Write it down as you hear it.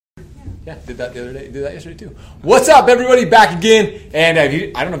Yeah, did that the other day. Did that yesterday too. What's up, everybody? Back again. And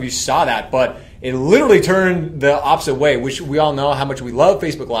I don't know if you saw that, but it literally turned the opposite way, which we all know how much we love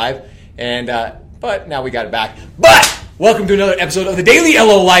Facebook Live. And but now we got it back. But welcome to another episode of the Daily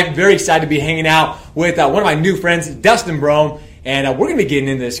LO Life. Very excited to be hanging out with one of my new friends, Dustin Brohm. And we're going to be getting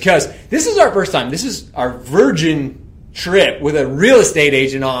into this because this is our first time. This is our virgin trip with a real estate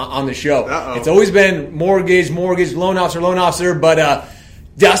agent on the show. Uh-oh. It's always been mortgage, loan officer, but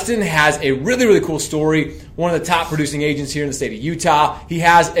Dustin has a really, really cool story. One of the top producing agents here in the state of Utah. He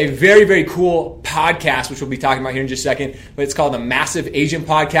has a very, very cool podcast, which we'll be talking about here in just a second. But it's called the Massive Agent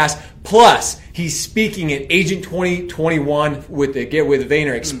Podcast. Plus, he's speaking at Agent 2021 with the Get With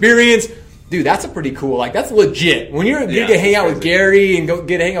Vayner Experience. Dude, that's a pretty cool. Like, that's legit. When you get to hang out with Gary and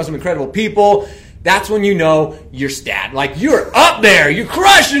get to hang out with some incredible people, that's when you know you're stat. Like, you're up there. You're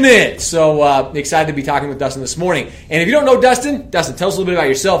crushing it. So excited to be talking with Dustin this morning. And if you don't know Dustin, tell us a little bit about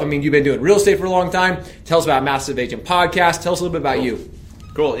yourself. I mean, you've been doing real estate for a long time. Tell us about Massive Agent Podcast. Tell us a little bit about you.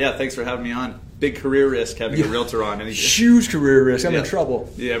 Cool. Yeah, thanks for having me on. Big career risk having a realtor on. Huge career risk. I'm in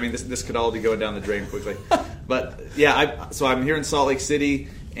trouble. Yeah, I mean, this could all be going down the drain quickly. But, yeah, so I'm here in Salt Lake City,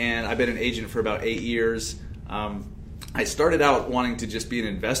 and I've been an agent for about 8 years. I started out wanting to just be an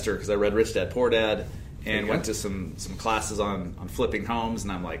investor because I read Rich Dad Poor Dad and went to some classes on flipping homes,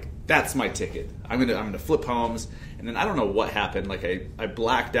 and I'm like, that's my ticket. I'm gonna flip homes. And then I don't know what happened. Like I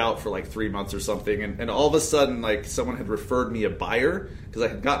blacked out for like 3 months or something, and all of a sudden like someone had referred me a buyer because I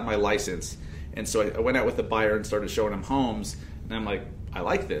had gotten my license, and so I went out with the buyer and started showing him homes, and I'm like, I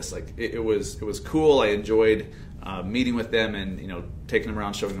like this. Like it was cool. I enjoyed meeting with them and taking them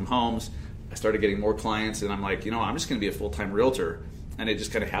around, showing them homes. I started getting more clients, and I'm like, I'm just going to be a full-time realtor. And it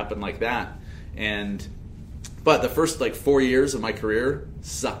just kind of happened like that. But the first 4 years of my career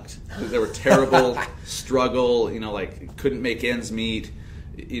sucked. They were terrible, struggle, like couldn't make ends meet,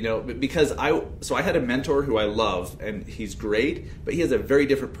 because I had a mentor who I love, and he's great, but he has a very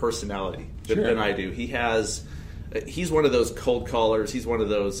different personality than I do. He's one of those cold callers. He's one of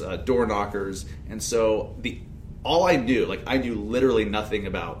those door knockers. And so all I knew, I knew literally nothing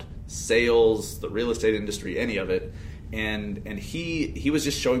about sales, the real estate industry, any of it, and he was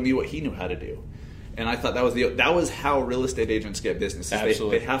just showing me what he knew how to do, and I thought that was how real estate agents get business.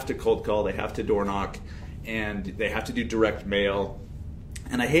 Absolutely. They have to cold call, they have to door knock, and they have to do direct mail,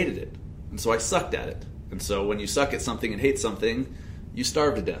 and I hated it, and so I sucked at it. And so when you suck at something and hate something, you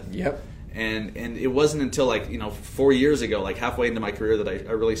starve to death. Yep. And it wasn't until 4 years ago, halfway into my career, that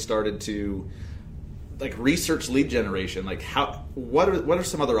I really started to research lead generation, what are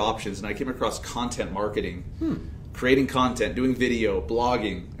some other options? And I came across content marketing, creating content, doing video,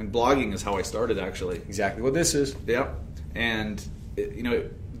 blogging, and blogging is how I started, actually. Exactly what this is. Yep. And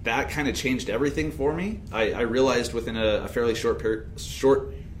that kind of changed everything for me. I realized within a fairly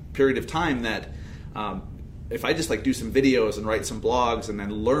short period of time that if I just do some videos and write some blogs and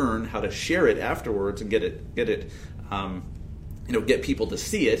then learn how to share it afterwards and get people to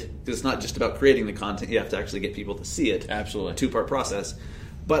see it, because it's not just about creating the content, you have to actually get people to see it. Absolutely. 2-part process.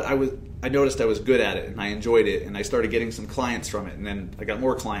 But I noticed I was good at it, and I enjoyed it, and I started getting some clients from it, and then I got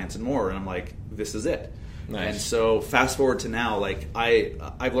more clients and more, and I'm like, this is it. Nice. And so fast forward to now,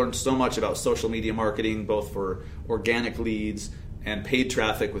 I've learned so much about social media marketing, both for organic leads and paid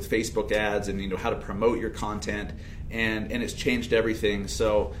traffic with Facebook ads, and how to promote your content, and it's changed everything.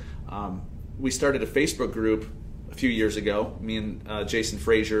 So we started a Facebook group a few years ago, me and Jason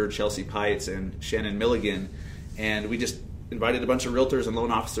Frazier, Chelsea Pites, and Shannon Milligan, and we just invited a bunch of realtors and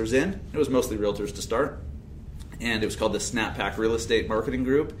loan officers in. It was mostly realtors to start, and it was called the Snapback Real Estate Marketing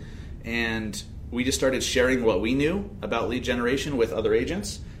Group, and we just started sharing what we knew about lead generation with other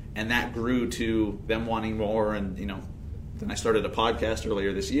agents, and that grew to them wanting more, and then I started a podcast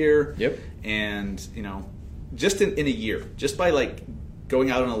earlier this year. Yep. And just in a year, just by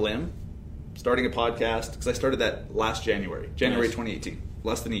going out on a limb, starting a podcast, because I started that last January nice. 2018,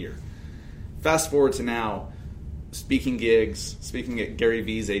 less than a year. Fast forward to now, speaking gigs, speaking at Gary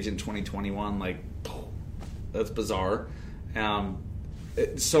V's Agent 2021, that's bizarre.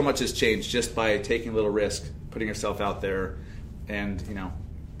 So much has changed just by taking a little risk, putting yourself out there, and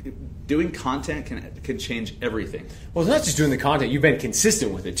doing content can change everything. Well, it's not just doing the content. You've been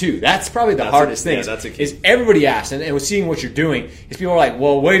consistent with it, too. That's probably the hardest thing. Yeah, that's a key. Is everybody asks, and with seeing what you're doing, is people are like,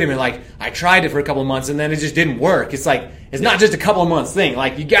 well, wait a minute, I tried it for a couple of months, and then it just didn't work. It's it's not just a couple of months thing.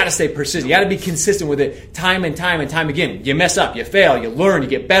 You got to stay persistent. You got to be consistent with it time and time and time again. You mess up, you fail, you learn, you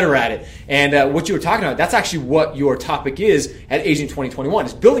get better at it. And what you were talking about, that's actually what your topic is at Agent 2021,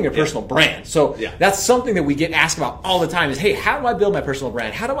 is building a personal brand. So that's something that we get asked about all the time is, hey, how do I build my personal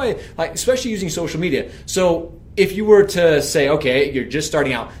brand? How do I, especially using social media? So if you were to say, okay, you're just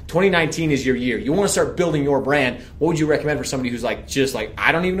starting out, 2019 is your year, you want to start building your brand, what would you recommend for somebody who's just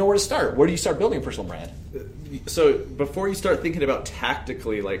I don't even know where to start? Where do you start building a personal brand? So before you start thinking about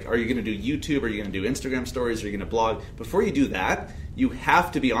tactically, are you going to do YouTube? Are you going to do Instagram stories? Are you going to blog? Before you do that, you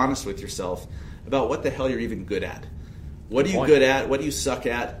have to be honest with yourself about what the hell you're even good at. What are you good at? What do you suck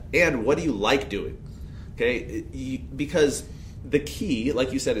at? And what do you like doing? Okay? Because the key,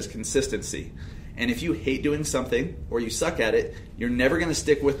 like you said, is consistency. And if you hate doing something or you suck at it, you're never going to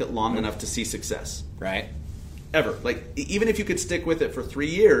stick with it long enough to see success. Right. Ever. Even if you could stick with it for 3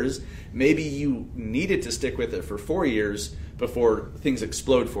 years, maybe you needed to stick with it for 4 years before things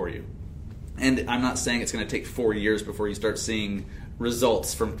explode for you. And I'm not saying it's going to take 4 years before you start seeing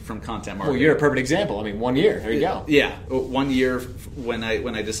results from content marketing. Well, you're a perfect example. 1 year. There you go. Yeah. 1 year when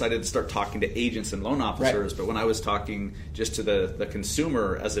I decided to start talking to agents and loan officers, right. But when I was talking just to the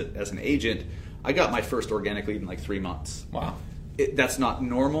consumer as an agent, I got my first organic lead in 3 months. Wow. That's not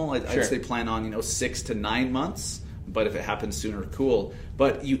normal. Sure. I'd say plan on 6 to 9 months, but if it happens sooner, cool.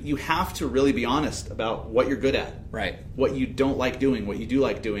 But you have to really be honest about what you're good at, right? What you don't like doing, what you do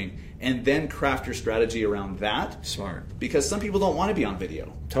like doing, and then craft your strategy around that. Smart. Because some people don't want to be on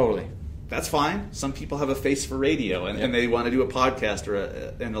video. Totally. That's fine. Some people have a face for radio, and they want to do a podcast or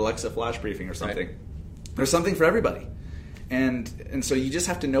an Alexa flash briefing or something. Right. There's something for everybody. And so you just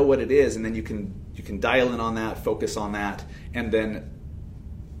have to know what it is, and then you can dial in on that, focus on that, and then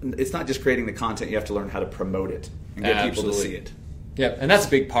it's not just creating the content, you have to learn how to promote it and get people to see it. Yep, and that's a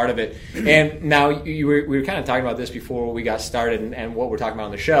big part of it. And now we were kind of talking about this before we got started, and what we're talking about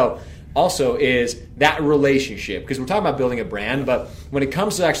on the show also is that relationship, because we're talking about building a brand, but when it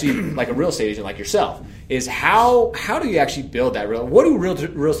comes to actually a real estate agent like yourself, is how do you actually build that? What do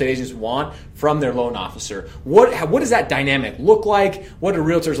real estate agents want from their loan officer? What does that dynamic look like? What are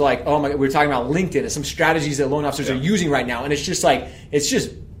realtors like? Oh my God, we were talking about LinkedIn and some strategies that loan officers are using right now, and it's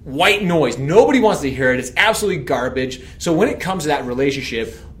just white noise. Nobody wants to hear it. It's absolutely garbage. So when it comes to that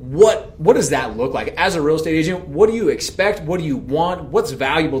relationship, what does that look like? As a real estate agent, what do you expect? What do you want? What's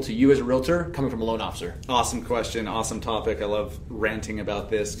valuable to you as a realtor coming from a loan officer? Awesome question. Awesome topic. I love ranting about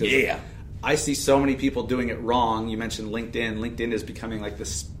this. Yeah. I see so many people doing it wrong. You mentioned LinkedIn. LinkedIn is becoming the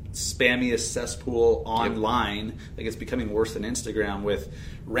spammiest cesspool online. It's becoming worse than Instagram with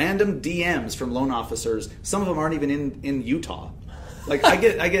random DMs from loan officers. Some of them aren't even in Utah. I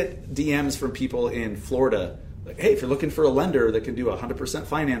get DMs from people in Florida. Hey, if you're looking for a lender that can do 100%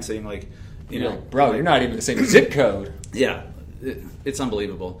 financing, bro, you're not even the same zip code. Yeah, it's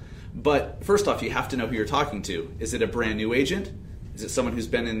unbelievable. But first off, you have to know who you're talking to. Is it a brand new agent? Is it someone who's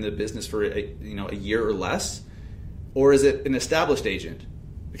been in the business for a year or less? Or is it an established agent?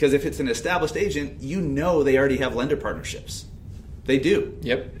 Because if it's an established agent, they already have lender partnerships. They do.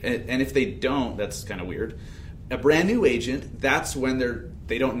 Yep. And if they don't, that's kind of weird. A brand new agent, that's when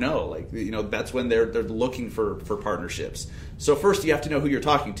they don't know. That's when they're looking for partnerships. So first you have to know who you're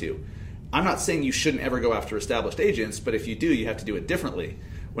talking to. I'm not saying you shouldn't ever go after established agents, but if you do, you have to do it differently.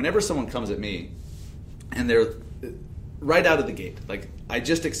 Whenever someone comes at me and they're right out of the gate, I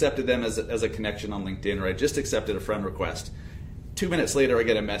just accepted them as a connection on LinkedIn, or I just accepted a friend request. 2 minutes later, I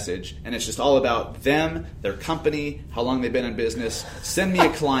get a message, and it's just all about them, their company, how long they've been in business. Send me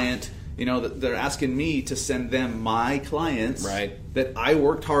a client. They're asking me to send them my clients that I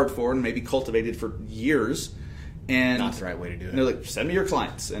worked hard for and maybe cultivated for years. And not the right way to do it. They're like, send me your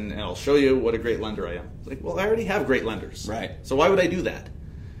clients, and I'll show you what a great lender I am. It's well, I already have great lenders. Right. So why would I do that?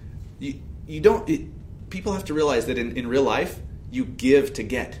 You don't... People have to realize that in real life, you give to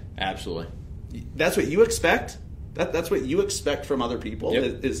get. Absolutely. That's what you expect. That's what you expect from other people,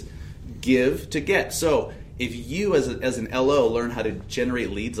 is give to get. So if you as an LO learn how to generate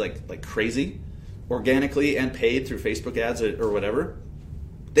leads like crazy, organically and paid through Facebook ads or whatever,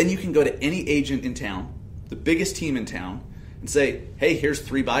 then you can go to any agent in town, the biggest team in town, and say, hey, here's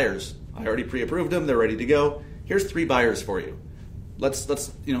 3 buyers. I already pre-approved them. They're ready to go. Here's 3 buyers for you. Let's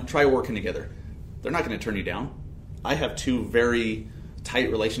try working together. They're not going to turn you down. I have 2 very tight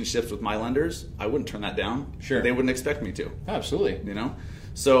relationships with my lenders. I wouldn't turn that down. Sure. They wouldn't expect me to. Absolutely.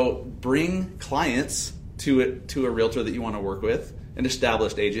 So bring clients to a realtor that you want to work with, an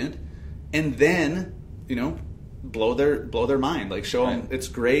established agent, and then, blow their mind. Show them it's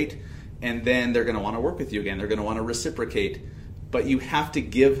great, and then they're going to want to work with you again. They're going to want to reciprocate. But you have to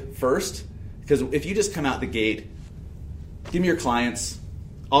give first, because if you just come out the gate, give me your clients,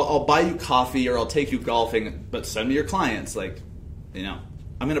 I'll buy you coffee or I'll take you golfing, but send me your clients. I'm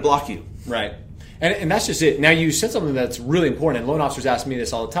going to block you. Right. And that's just it. Now, you said something that's really important, and loan officers ask me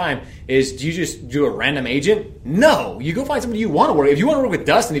this all the time, is do you just do a random agent? No. You go find somebody you want to work with. If you want to work with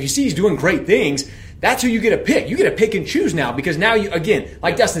Dustin, if you see he's doing great things, That's who you get to pick. You get to pick and choose now because now you, again,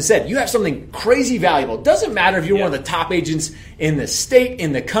 like Dustin said, you have something crazy valuable. It doesn't matter if you're one of the top agents in the state,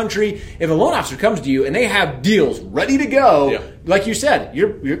 in the country. If a loan officer comes to you and they have deals ready to go, like you said,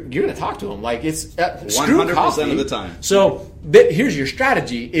 you're going to talk to them. Like it's 100% of the time. So here's your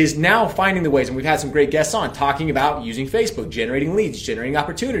strategy is now finding the ways, and we've had some great guests on talking about using Facebook, generating leads, generating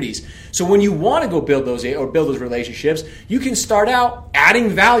opportunities. So when you want to go build those relationships, you can start out adding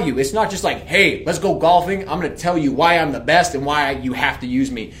value. It's not just like, hey, let's go golfing. I'm going to tell you why I'm the best and why you have to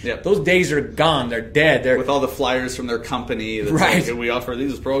use me. Yep. Those days are gone. They're dead. They're with all the flyers from their company. That's right. Like, we offer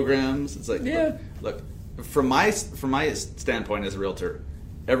these programs. It's like, look, from my standpoint as a realtor,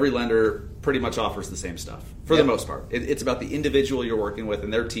 every lender pretty much offers the same stuff for the most part. It's about the individual you're working with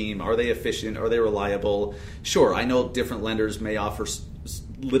and their team. Are they efficient? Are they reliable? Sure, I know different lenders may offer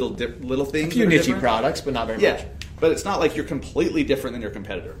little things. A few niche products, but not very much. But it's not like you're completely different than your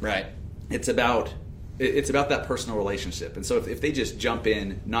competitor. Right. It's about that personal relationship. And so if they just jump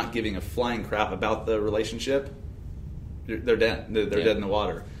in not giving a flying crap about the relationship, they're dead. They're dead in the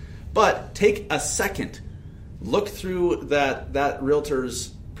water. But take a second, look through that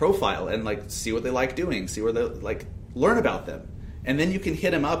realtor's profile and like see what they like doing, see where they like, learn about them. And then you can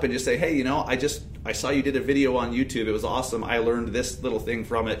hit them up and just say, hey, I saw you did a video on YouTube. It was awesome. I learned this little thing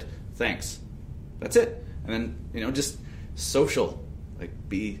from it. Thanks. That's it. And then, just social, like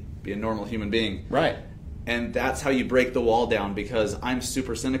be a normal human being. Right. And that's how you break the wall down, because I'm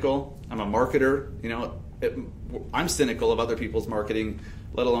super cynical. I'm a marketer. I'm cynical of other people's marketing,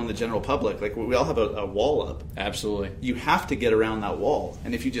 let alone the general public. Like, we all have a wall up. Absolutely. You have to get around that wall.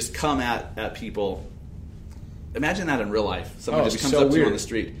 And if you just come at people, imagine that in real life. Someone just comes up to you on the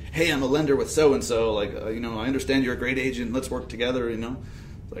street. Hey, I'm a lender with so-and-so. Like, I understand you're a great agent. Let's work together,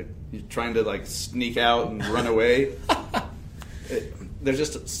 Like, you're trying to, like, sneak out and run away. There's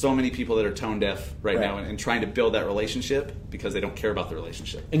just so many people that are tone deaf right now and trying to build that relationship because they don't care about the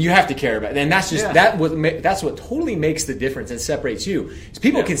relationship. And you have to care about it. And that's just that's what totally makes the difference and separates you. Is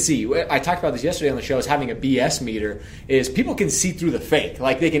people can see. I talked about this yesterday on the show, is having a BS meter, is people can see through the fake.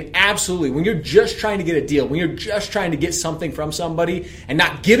 Like, they can absolutely, when you're just trying to get a deal, when you're just trying to get something from somebody and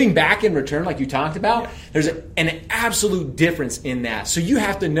not giving back in return like you talked about, there's an absolute difference in that. So you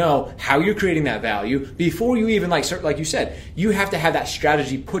have to know how you're creating that value before you even, like you said, you have to have that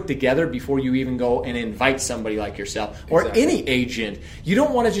strategy put together before you even go and invite somebody like yourself or any agent. You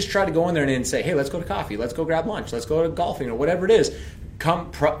don't want to just try to go in there and say, hey, let's go to coffee, let's go grab lunch, let's go to golfing, or whatever it is.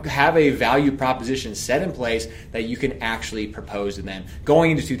 Have a value proposition set in place that you can actually propose to them going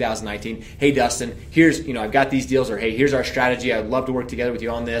into 2019. Hey, Dustin, here's, I've got these deals, or hey, here's our strategy. I'd love to work together with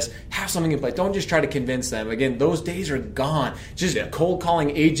you on this. Have something in place. Don't just try to convince them. Again, those days are gone. Just cold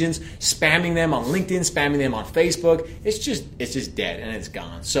calling agents, spamming them on LinkedIn, spamming them on Facebook. It's just dead and it's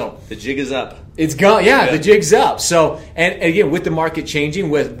gone. So the jig is up. It's gone. Yeah, the jig's up. So, and again, with the market changing,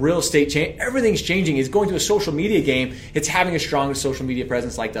 with real estate changing, everything's changing. It's going to a social media game. It's having a stronger social media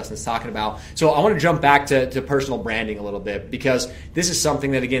presence like Dustin's talking about. So I want to jump back to personal branding a little bit, because this is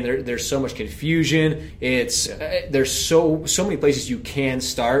something that, again, there's so much confusion. There's so many places you can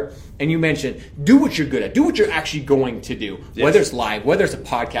start. And you mentioned, do what you're good at. Do what you're actually going to do. Yes. Whether it's live, whether it's a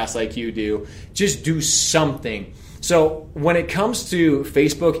podcast like you do, just do something. So when it comes to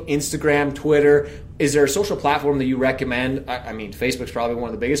Facebook, Instagram, Twitter, is there a social platform that you recommend? I mean, Facebook's probably one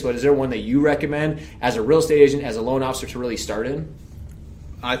of the biggest, but is there one that you recommend as a real estate agent, as a loan officer, to really start in?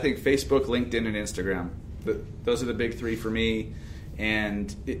 I think Facebook, LinkedIn, and Instagram. Those are the big three for me.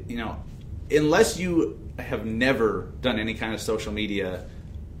 And, unless you have never done any kind of social media,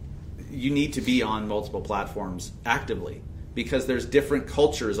 you need to be on multiple platforms actively, because there's different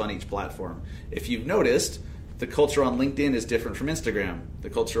cultures on each platform. If you've noticed, the culture on LinkedIn is different from Instagram. The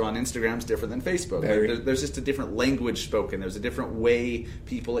culture on Instagram is different than Facebook. There's just a different language spoken. There's a different way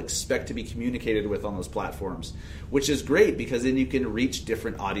people expect to be communicated with on those platforms, which is great, because then you can reach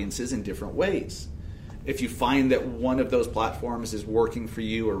different audiences in different ways. If you find that one of those platforms is working for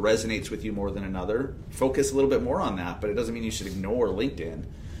you or resonates with you more than another, focus a little bit more on that, but it doesn't mean you should ignore LinkedIn.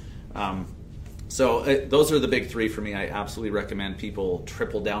 So those are the big three for me. I absolutely recommend people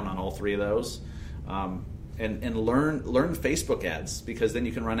triple down on all three of those. And learn Facebook ads, because then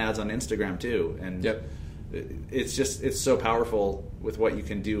you can run ads on Instagram too. And it's so powerful with what you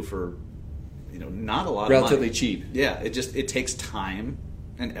can do for not a lot of money. Relatively cheap. Yeah, it takes time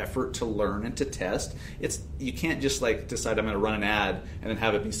and effort to learn and to test. You can't just like decide I'm going to run an ad and then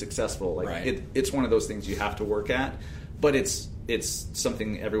have it be successful. It's one of those things you have to work at, but it's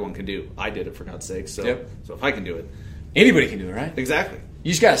something everyone can do. I did it, for God's sake. So if I can do it, anybody can do it, right? Exactly.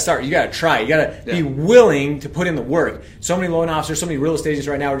 You just got to start. You got to try. You got to be willing to put in the work. So many loan officers, so many real estate agents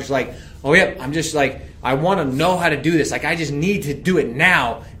right now are just like, oh, yeah, I'm just like, I want to know how to do this. Like, I just need to do it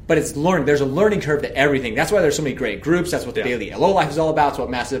now. But it's learning. There's a learning curve to everything. That's why there's so many great groups. That's what the Daily LO Life is all about. That's what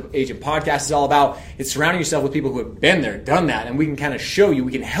Massive Agent Podcast is all about. It's surrounding yourself with people who have been there, done that, and we can kind of show you.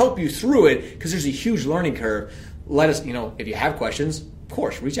 We can help you through it because there's a huge learning curve. Let us, if you have questions, of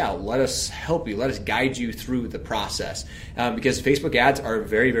course, reach out. Let us help you. Let us guide you through the process because Facebook ads are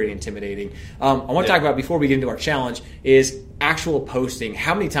very, very intimidating. I want to talk about, before we get into our challenge, is actual posting.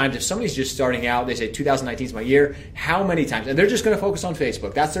 How many times, if somebody's just starting out, they say 2019 is my year, how many times, and they're just going to focus on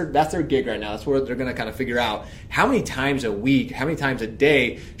Facebook. That's their gig right now. That's where they're going to kind of figure out how many times a week, how many times a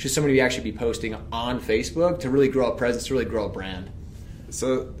day should somebody actually be posting on Facebook to really grow a presence, to really grow a brand.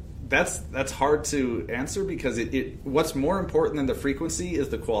 So that's hard to answer because what's more important than the frequency is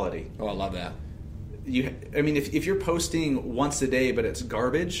the quality. Oh, I love that. If you're posting once a day but it's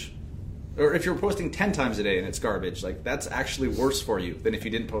garbage, or if you're posting 10 times a day and it's garbage, like that's actually worse for you than if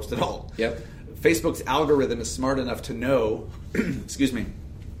you didn't post at all. Yep. Facebook's algorithm is smart enough to know, excuse me,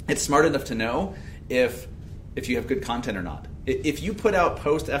 it's smart enough to know if you have good content or not. If you put out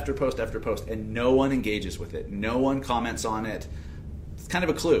post after post after post and no one engages with it, no one comments on it, it's kind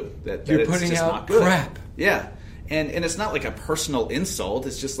of a clue that you're it's putting just out not good. Crap. Yeah. And it's not like a personal insult.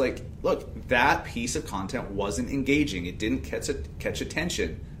 It's just like, look, that piece of content wasn't engaging. It didn't catch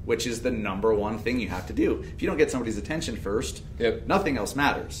attention, which is the number one thing you have to do. If you don't get somebody's attention first, nothing else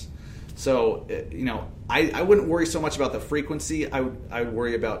matters. So, I wouldn't worry so much about the frequency. I would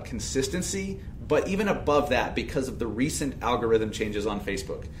worry about consistency. But even above that, because of the recent algorithm changes on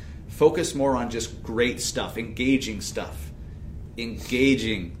Facebook, focus more on just great stuff, engaging stuff.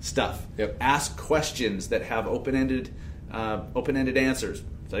 Yep. Ask questions that have open-ended answers.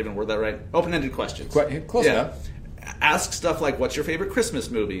 Did I even word that right? Open-ended questions. Close enough. Ask stuff like, what's your favorite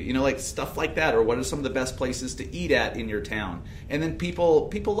Christmas movie? Like stuff like that, or what are some of the best places to eat at in your town? And then people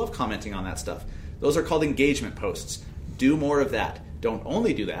love commenting on that stuff. Those are called engagement posts. Do more of that. Don't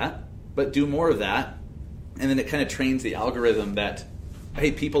only do that, but do more of that. And then it kind of trains the algorithm that, hey,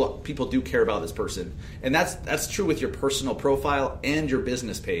 people do care about this person. And that's true with your personal profile and your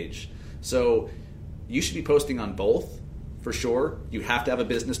business page. So you should be posting on both, for sure. You have to have a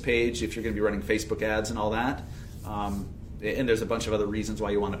business page if you're going to be running Facebook ads and all that. And there's a bunch of other reasons why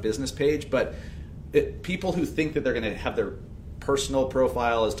you want a business page. But people who think that they're going to have their personal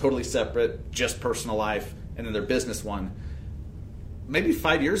profile as totally separate, just personal life, and then their business one, maybe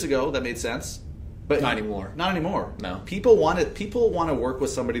 5 years ago that made sense. But not anymore. Not anymore. No. People want to work with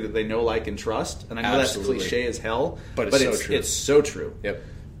somebody that they know, like, and trust. And I know Absolutely. that's cliche as hell, but it's so true. It's so true. Yep.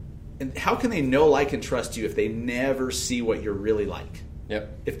 And how can they know, like, and trust you if they never see what you're really like?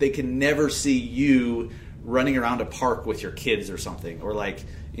 Yep. If they can never see you running around a park with your kids or something, or like,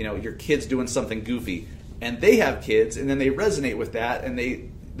 your kids doing something goofy, and they have kids, and then they resonate with that, and they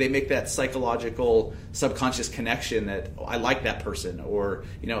make that psychological subconscious connection that, oh, I like that person, or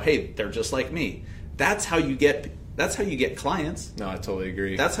hey, they're just like me. That's how you get clients. No, I totally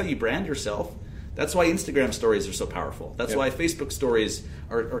agree. That's how you brand yourself. That's why Instagram stories are so powerful. That's why Facebook stories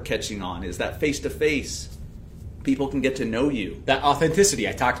are catching on, is that face-to-face. People can get to know you. That authenticity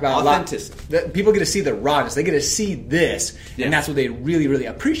I talked about Authenticity. a lot. People get to see the rawness. They get to see this, and that's what they really, really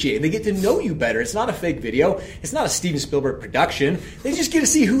appreciate. They get to know you better. It's not a fake video. It's not a Steven Spielberg production. They just get to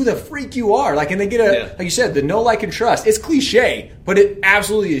see who the freak you are. And they get like you said, the know, like, and trust. It's cliche, but it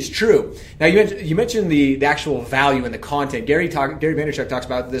absolutely is true. Now, you mentioned the actual value in the content. Gary Vaynerchuk talks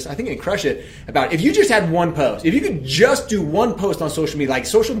about this, I think in Crush It, about if you just had one post, if you could just do one post on social media, like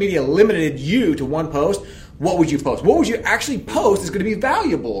social media limited you to one post, what would you post? What would you actually post is going to be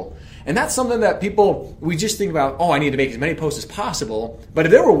valuable? And that's something that we just think about, I need to make as many posts as possible. But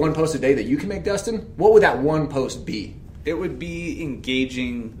if there were one post a day that you can make, Dustin, what would that one post be? It would be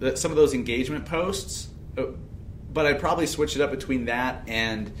engaging, some of those engagement posts, but I'd probably switch it up between that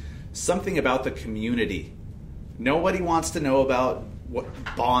and something about the community. Nobody wants to know about what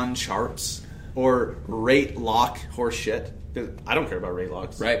bond charts or rate lock horse shit. I don't care about rate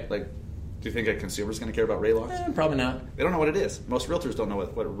locks. Right. Do you think a consumer's going to care about rate locks? Probably not. They don't know what it is. Most realtors don't know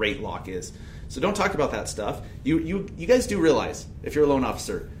what a rate lock is. So don't talk about that stuff. You guys do realize, if you're a loan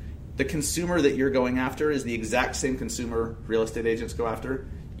officer, the consumer that you're going after is the exact same consumer real estate agents go after.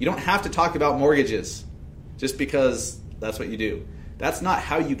 You don't have to talk about mortgages just because that's what you do. That's not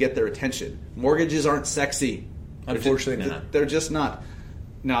how you get their attention. Mortgages aren't sexy. Unfortunately not. They're just not.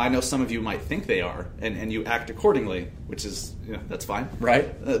 Now, I know some of you might think they are, and you act accordingly, which is, that's fine.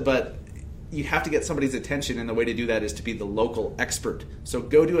 Right. But you have to get somebody's attention, and the way to do that is to be the local expert. So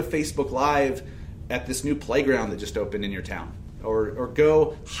go do a Facebook Live at this new playground that just opened in your town. or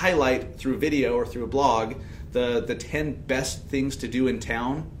go highlight through video or through a blog the 10 best things to do in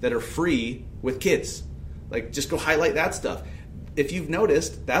town that are free with kids. Like, just go highlight that stuff. If you've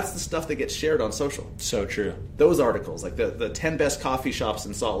noticed, that's the stuff that gets shared on social. So true. Those articles, like the 10 best coffee shops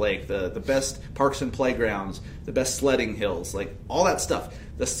in Salt Lake, the best parks and playgrounds, the best sledding hills, like all that stuff.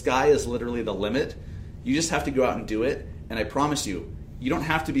 The sky is literally the limit. You just have to go out and do it. And I promise you, you don't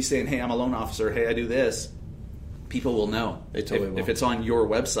have to be saying, hey, I'm a loan officer, hey, I do this. People will know. They totally will. If it's on your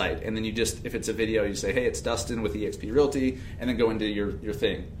website, and then you just, if it's a video, you say, hey, it's Dustin with eXp Realty, and then go into your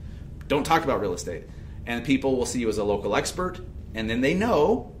thing. Don't talk about real estate. And people will see you as a local expert, and then they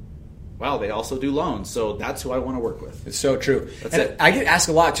know, wow, they also do loans. So that's who I want to work with. It's so true. That's and it. I get asked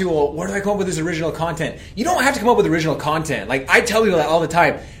a lot too, well, where do I come up with this original content? You don't have to come up with original content. Like, I tell people that all the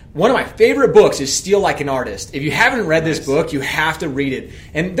time. One of my favorite books is Steal Like an Artist. If you haven't read this book, you have to read it.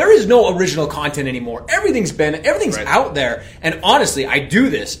 And there is no original content anymore. Everything's Right. out there. And honestly, I do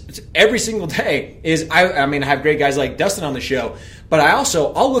this every single day. I have great guys like Dustin on the show, but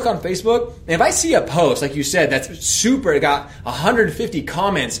I'll look on Facebook, and if I see a post, like you said, that's super, it got 150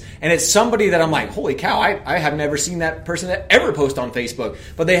 comments, and it's somebody that I'm like, holy cow, I have never seen that person that ever post on Facebook,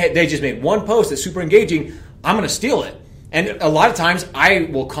 but they just made one post that's super engaging, I'm going to steal it. And a lot of times I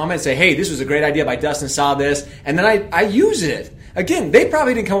will comment and say, hey, this was a great idea by Dustin, saw this, and then I use it. Again, they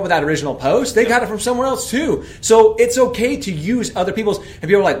probably didn't come up with that original post. They got it from somewhere else too. So it's okay to use other people's. And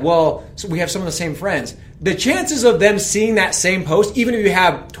people are like, well, so we have some of the same friends. The chances of them seeing that same post, even if you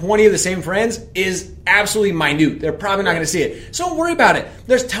have 20 of the same friends, is absolutely minute. They're probably not going to see it. So don't worry about it.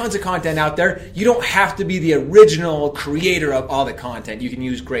 There's tons of content out there. You don't have to be the original creator of all the content. You can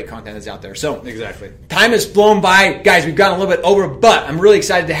use great content that's out there. So Exactly. Time has flown by. Guys, we've gone a little bit over, but I'm really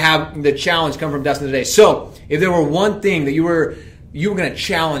excited to have the challenge come from Dustin today. So if there were one thing that you were going to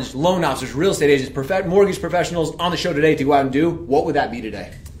challenge loan officers, real estate agents, mortgage professionals on the show today to go out and do, what would that be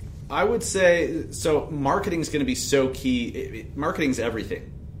today? I would say, so marketing is going to be so key. Marketing is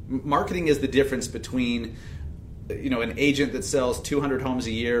everything. Marketing is the difference between, an agent that sells 200 homes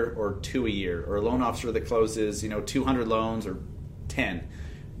a year or 2 a year, or a loan officer that closes, 200 loans or 10.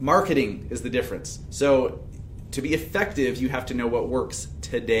 Marketing is the difference. So to be effective, you have to know what works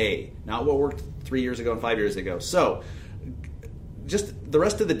today, not what worked 3 years ago and 5 years ago. So just the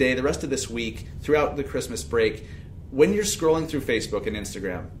rest of the day, the rest of this week, throughout the Christmas break, when you're scrolling through Facebook and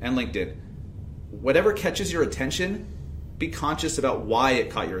Instagram and LinkedIn, whatever catches your attention, be conscious about why it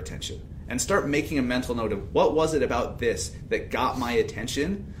caught your attention. And start making a mental note of what was it about this that got my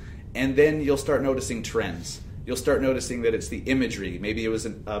attention, and then you'll start noticing trends. You'll start noticing that it's the imagery. Maybe it was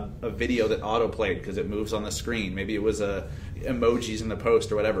a video that auto-played because it moves on the screen. Maybe it was emojis in the post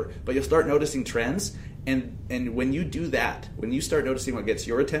or whatever. But you'll start noticing trends, and when you do that, when you start noticing what gets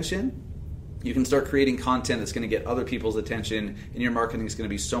your attention, you can start creating content that's going to get other people's attention, and your marketing is going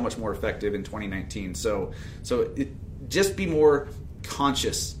to be so much more effective in 2019. So just be more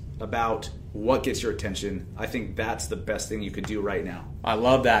conscious about what gets your attention. I think that's the best thing you could do right now. I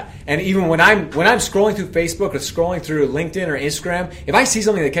love that. And even when I'm scrolling through Facebook or scrolling through LinkedIn or Instagram, if I see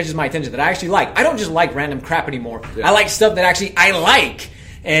something that catches my attention that I actually like, I don't just like random crap anymore. Yeah. I like stuff that actually I like.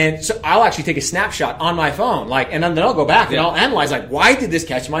 And so I'll actually take a snapshot on my phone, and then I'll go back and I'll analyze, why did this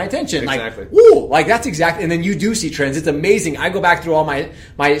catch my attention? Exactly. That's exactly. And then you do see trends. It's amazing. I go back through all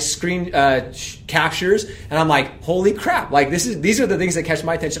my screen captures, and I'm like, holy crap! These are the things that catch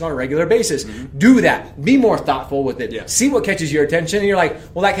my attention on a regular basis. Mm-hmm. Do that. Be more thoughtful with it. Yeah. See what catches your attention, and you're like,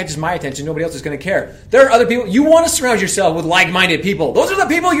 well, that catches my attention. Nobody else is going to care. There are other people. You want to surround yourself with like-minded people. Those are the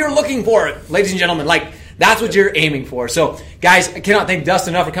people you're looking for, ladies and gentlemen. That's what you're aiming for. So, guys, I cannot thank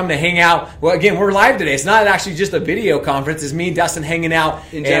Dustin enough for coming to hang out. Well, again, we're live today. It's not actually just a video conference. It's me and Dustin hanging out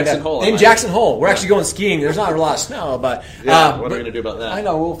in Jackson Hole. In Jackson Hole. We're actually going skiing. There's not a lot of snow, but what are we going to do about that? I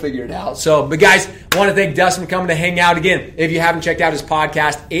know, we'll figure it out. So, but guys, I want to thank Dustin for coming to hang out again. If you haven't checked out his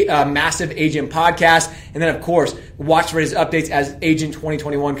podcast, Massive Agent Podcast, and then of course, watch for his updates as Agent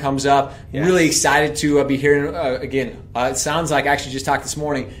 2021 comes up. Yes. Really excited to be hearing again. It sounds like I actually just talked this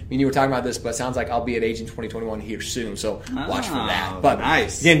morning. Me and you were talking about this, but it sounds like I'll be at Agent 2021 here soon. So watch for that. But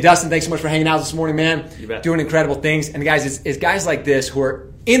nice. Again, Dustin, thanks so much for hanging out this morning, man. You bet. Doing incredible things. And guys, it's guys like this who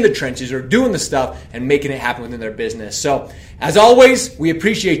are in the trenches or doing the stuff and making it happen within their business. So as always, we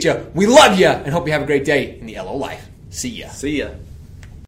appreciate you. We love you and hope you have a great day in the LO life. See ya. See ya.